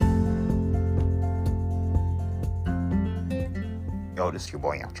Yo, this is your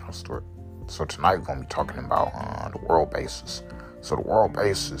boy Young Charles Stewart. So tonight we're gonna be talking about the world basis. So the world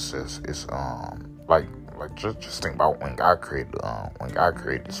basis is like just think about when God created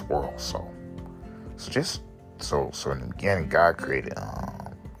this world. So in the beginning God created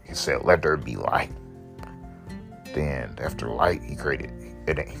he said let there be light. Then after light he created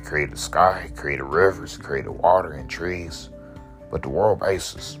the sky, he created rivers, he created water and trees. But the world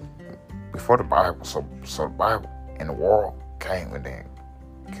basis before the Bible, so the Bible and the world came and then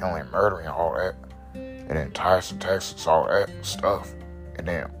killing, murdering, all that, and then Tyson, Texas, all that stuff, and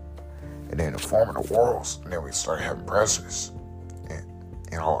then the forming of worlds, and then we started having presidents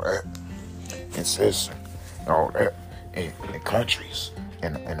and all that, and citizens and all that, in the countries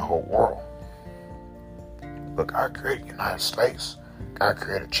and the whole world. But God created the United States, God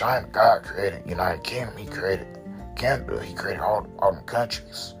created China, God created United Kingdom, He created Canada, He created all the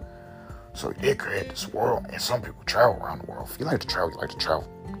countries. So He did create this world, and some people travel around the world. If you like to travel, you like to travel.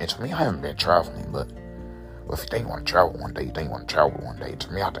 And to me, I haven't been traveling, but if you think you want to travel one day, you think you want to travel one day.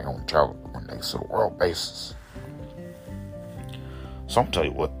 To me, I think I want to travel one day. So the world basis. So I'm going to tell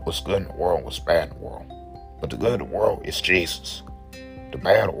you what's good in the world, what's bad in the world. But the good of the world is Jesus. The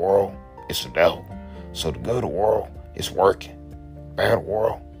bad of the world is the devil. So the good of the world is working. Bad of the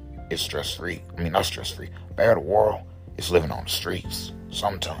world is stress-free. I mean, not stress-free. Bad of the world is living on the streets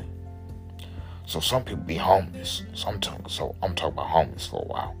sometimes. So some people be homeless sometimes. So I'm talking about homeless for a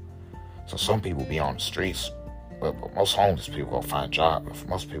while. So some people be on the streets, but most homeless people go find a job. If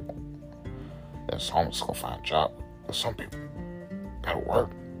most people that's homeless go find a job, but some people gotta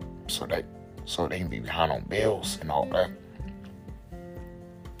work so they can be behind on bills and all that.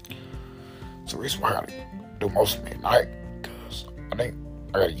 So the reason why I gotta do most of it at night, because I think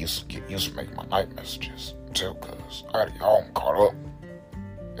I gotta get used to making my night messages too, because I gotta get all them caught up.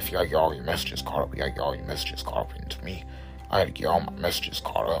 If you gotta get all your messages caught up, you gotta get all your messages caught up. And to me, I had to get all my messages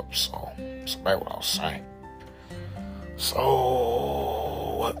caught up. So that's what I was saying. So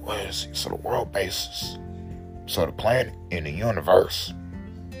what is it? So the world basis. So the planet in the universe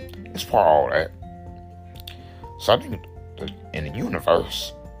is part of all that. So I think in the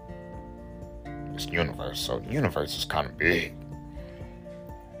universe, it's the universe. So the universe is kind of big.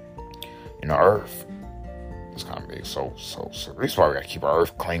 The Earth is kind of big. So the reason why we gotta keep our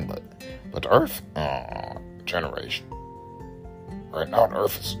Earth clean, but the Earth generation. Right now, the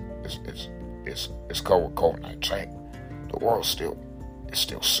Earth is covered with COVID-19. The world is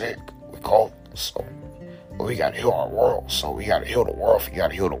still sick with COVID. So, but we gotta heal our world. So we gotta heal the world. You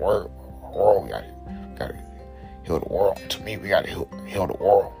gotta heal the world. We gotta heal the world. And to me, we gotta heal the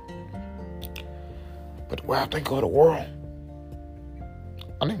world. But the way I think of the world,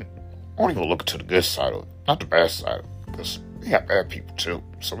 I want to look to the good side of it, not the bad side of it, because we got bad people too.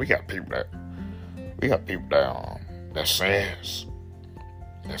 So we got people that sins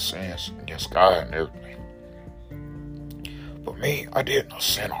against God and everything. But me, I did not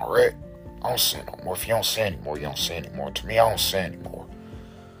sin already. I don't sin no more. If you don't sin anymore, you don't sin anymore. To me, I don't sin anymore.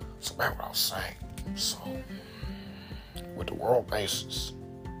 So that's what I was saying. So with the world basis,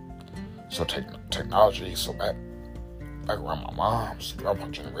 so technology, so back around my mom's, grandma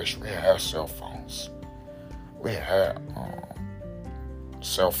generation, we didn't have cell phones. We didn't have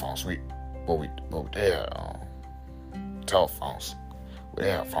cell phones. We did have telephones. We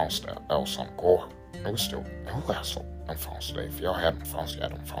didn't have phones that was on the core. Who has them phones today? If y'all had them phones, you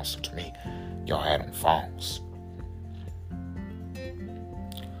had them phones. So to me, y'all had them phones.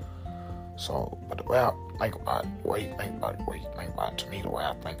 So, but the way I think about it, the way you think about it, to me, the way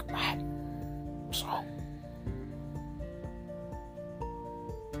I think about it.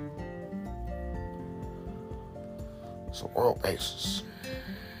 So world basis.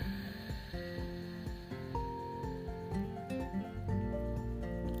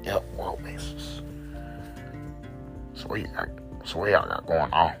 Yep, world basis. So what y'all got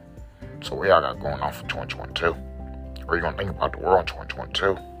going on? So what y'all got going on for 2022? Or you gonna think about the world in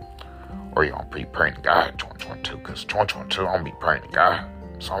 2022? Or you gonna be praying to God in 2022? Because 2022, I'm gonna be praying to God.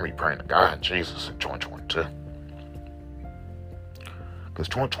 So I'm gonna be praying to God and Jesus in 2022. Because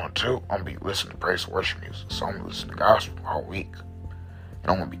 2022, I'm gonna be listening to praise and worship music. So I'm gonna listen to gospel all week.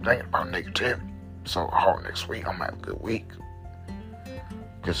 And I'm gonna be thinking about negativity. So all next week, I'm gonna have a good week.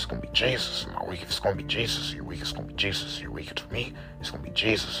 Because it's going to be Jesus in my week. If it's going to be Jesus in your week, it's going to be Jesus in your week. And to me, it's going to be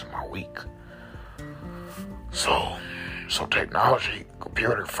Jesus in my week. So technology,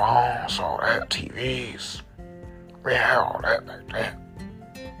 computer, phones, all that, TVs, we had all that back then.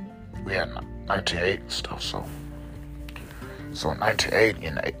 We had 1980 and stuff, so in 1980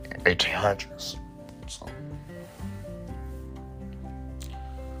 in the 1800s.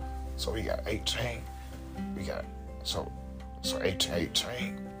 So we got 18, so So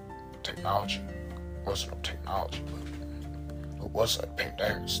 1818, technology. Wasn't no technology, but it was like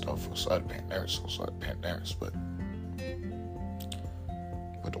pandemic stuff. It was like pandemics, but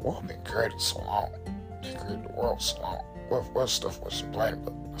the world been created so long. They created the world so long. What stuff wasn't playing,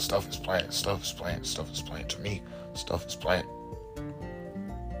 but stuff is playing to me. Stuff is playing.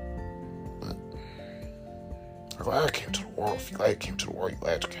 But I'm glad I came to the world. If you glad I came to the world, you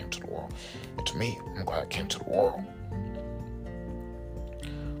glad you came to the world. And to me, I'm glad I came to the world.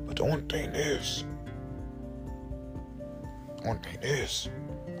 But the one thing is,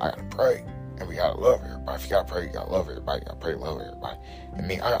 I gotta pray. And we gotta love everybody. If you gotta pray, you gotta love everybody. You gotta pray, love everybody. And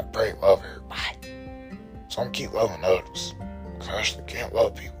me, I gotta pray, love everybody. So I'm gonna keep loving others. Because I actually can't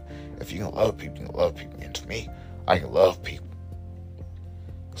love people. If you can love people, you can love people. And to me, I can love people.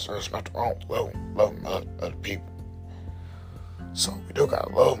 Because there's nothing wrong with loving other people. So we do gotta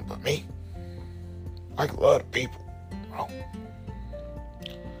love them. But me, I can love the people.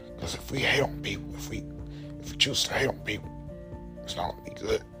 Because if we hate on people, if we choose to hate on people, it's not gonna be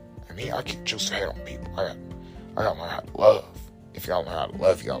good. And me, I can choose to hate on people. I gotta learn how to love. If you gotta learn how to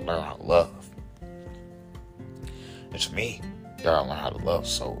love, you gotta learn how to love. And to me, you gotta learn how to love.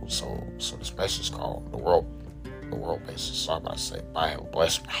 So this message is called the world basis. So I'm about to say, bye, have a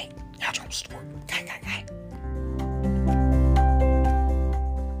blessed night. Y'all jump store. Gang.